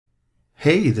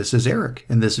Hey, this is Eric,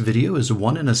 and this video is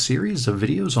one in a series of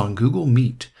videos on Google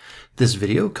Meet. This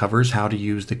video covers how to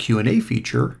use the Q&A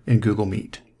feature in Google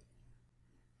Meet.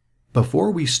 Before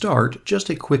we start,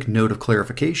 just a quick note of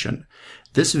clarification.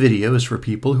 This video is for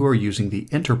people who are using the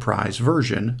Enterprise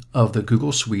version of the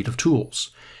Google Suite of Tools.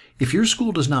 If your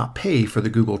school does not pay for the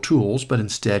Google Tools, but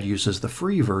instead uses the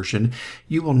free version,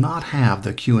 you will not have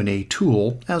the Q&A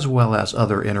tool as well as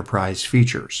other Enterprise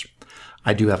features.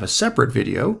 I do have a separate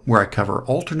video where I cover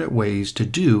alternate ways to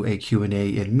do a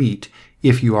Q&A in Meet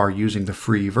if you are using the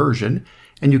free version,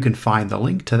 and you can find the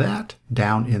link to that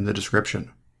down in the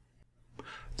description.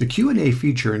 The Q&A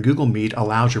feature in Google Meet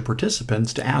allows your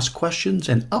participants to ask questions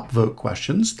and upvote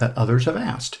questions that others have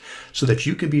asked, so that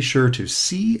you can be sure to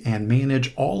see and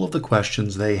manage all of the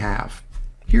questions they have.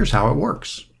 Here's how it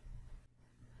works.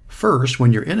 First,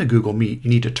 when you're in a Google Meet, you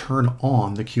need to turn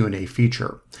on the Q&A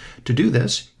feature. To do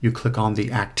this, you click on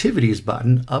the Activities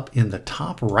button up in the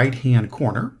top right-hand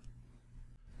corner.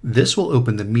 This will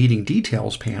open the Meeting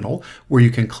Details panel where you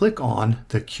can click on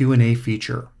the Q&A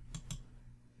feature.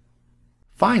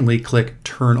 Finally, click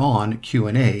Turn on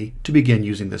Q&A to begin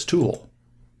using this tool.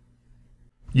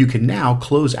 You can now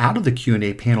close out of the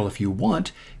Q&A panel if you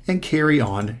want and carry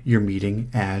on your meeting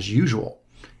as usual.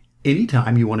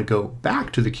 Anytime you want to go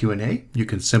back to the Q&A, you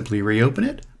can simply reopen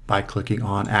it by clicking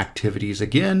on Activities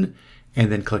again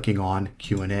and then clicking on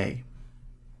Q&A.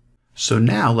 So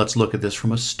now let's look at this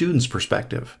from a student's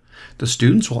perspective. The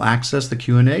students will access the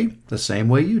Q&A the same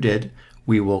way you did.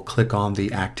 We will click on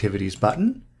the Activities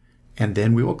button and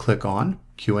then we will click on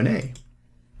Q&A.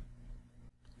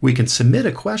 We can submit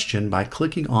a question by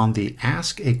clicking on the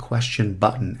Ask a Question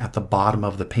button at the bottom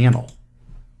of the panel.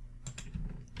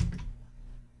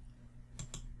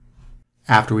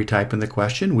 After we type in the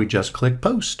question, we just click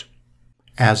Post.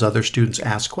 As other students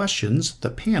ask questions, the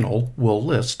panel will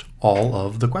list all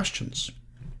of the questions.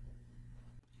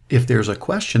 If there's a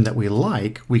question that we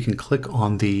like, we can click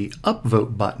on the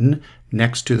Upvote button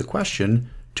next to the question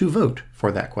to vote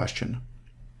for that question.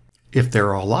 If there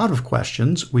are a lot of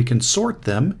questions, we can sort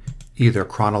them either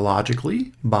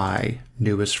chronologically by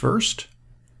newest first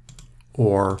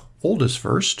or oldest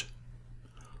first,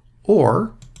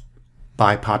 or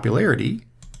by popularity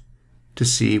to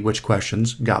see which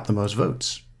questions got the most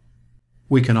votes.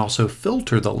 We can also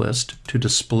filter the list to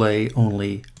display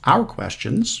only our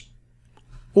questions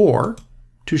or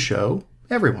to show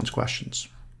everyone's questions.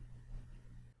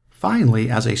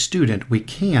 Finally, as a student, we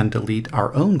can delete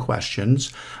our own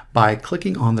questions by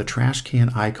clicking on the trash can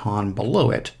icon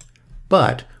below it,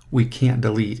 but we can't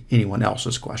delete anyone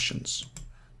else's questions.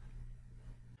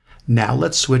 Now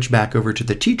let's switch back over to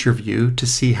the teacher view to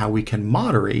see how we can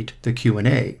moderate the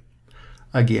Q&A.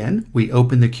 Again, we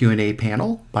open the Q&A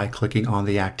panel by clicking on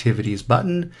the Activities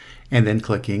button and then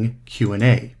clicking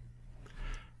Q&A.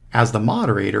 As the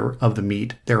moderator of the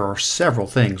Meet, there are several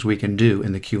things we can do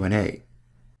in the Q&A.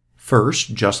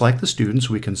 First, just like the students,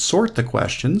 we can sort the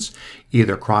questions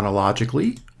either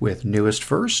chronologically with newest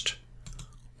first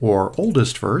or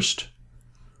oldest first,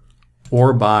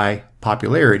 or by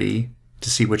popularity to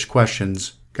see which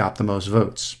questions got the most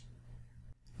votes.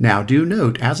 Now do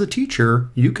note, as a teacher,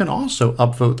 you can also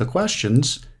upvote the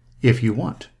questions if you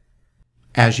want.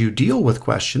 As you deal with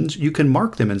questions, you can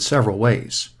mark them in several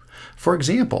ways. For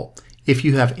example, if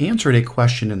you have answered a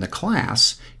question in the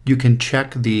class, you can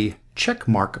check the check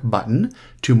mark button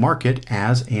to mark it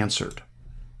as answered.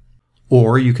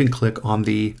 Or you can click on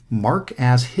the Mark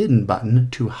as Hidden button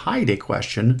to hide a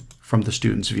question from the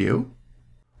student's view.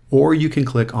 Or you can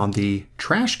click on the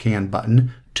Trash Can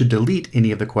button to delete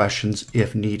any of the questions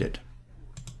if needed.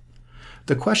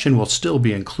 The question will still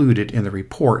be included in the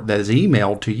report that is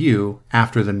emailed to you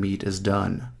after the Meet is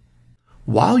done.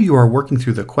 While you are working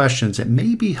through the questions, it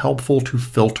may be helpful to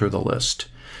filter the list.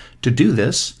 To do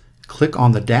this, click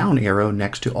on the down arrow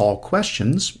next to all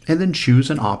questions and then choose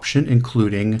an option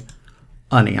including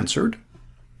unanswered,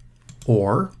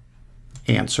 or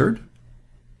answered,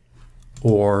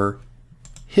 or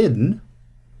hidden,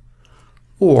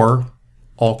 or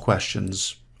all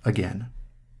questions again.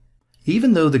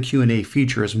 Even though the Q&A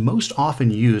feature is most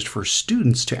often used for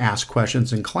students to ask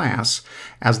questions in class,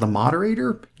 as the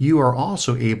moderator, you are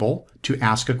also able to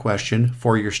ask a question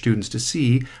for your students to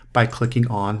see by clicking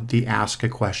on the Ask a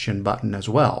Question button as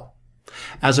well.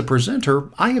 As a presenter,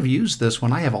 I have used this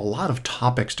when I have a lot of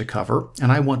topics to cover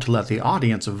and I want to let the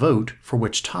audience vote for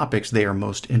which topics they are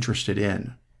most interested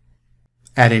in.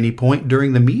 At any point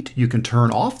during the Meet, you can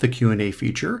turn off the Q&A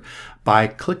feature by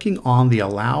clicking on the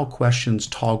Allow Questions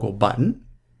toggle button,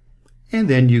 and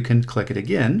then you can click it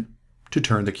again to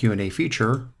turn the Q&A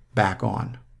feature back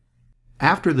on.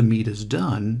 After the meet is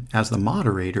done, as the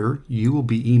moderator, you will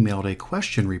be emailed a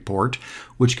question report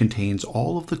which contains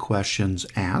all of the questions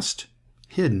asked,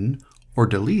 hidden, or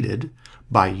deleted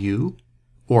by you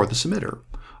or the submitter,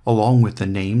 along with the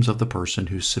names of the person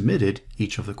who submitted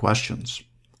each of the questions.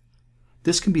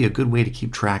 This can be a good way to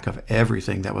keep track of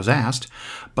everything that was asked,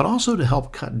 but also to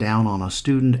help cut down on a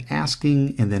student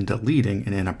asking and then deleting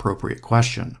an inappropriate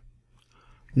question.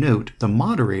 Note, the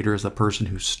moderator is the person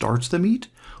who starts the meet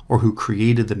or who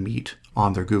created the meet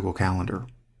on their Google Calendar.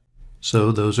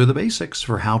 So those are the basics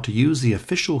for how to use the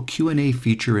official Q&A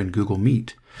feature in Google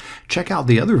Meet. Check out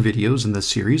the other videos in this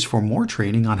series for more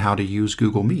training on how to use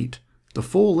Google Meet. The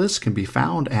full list can be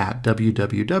found at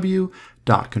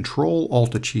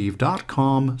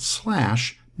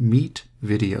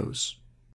www.controlaltachieve.com/meetvideos.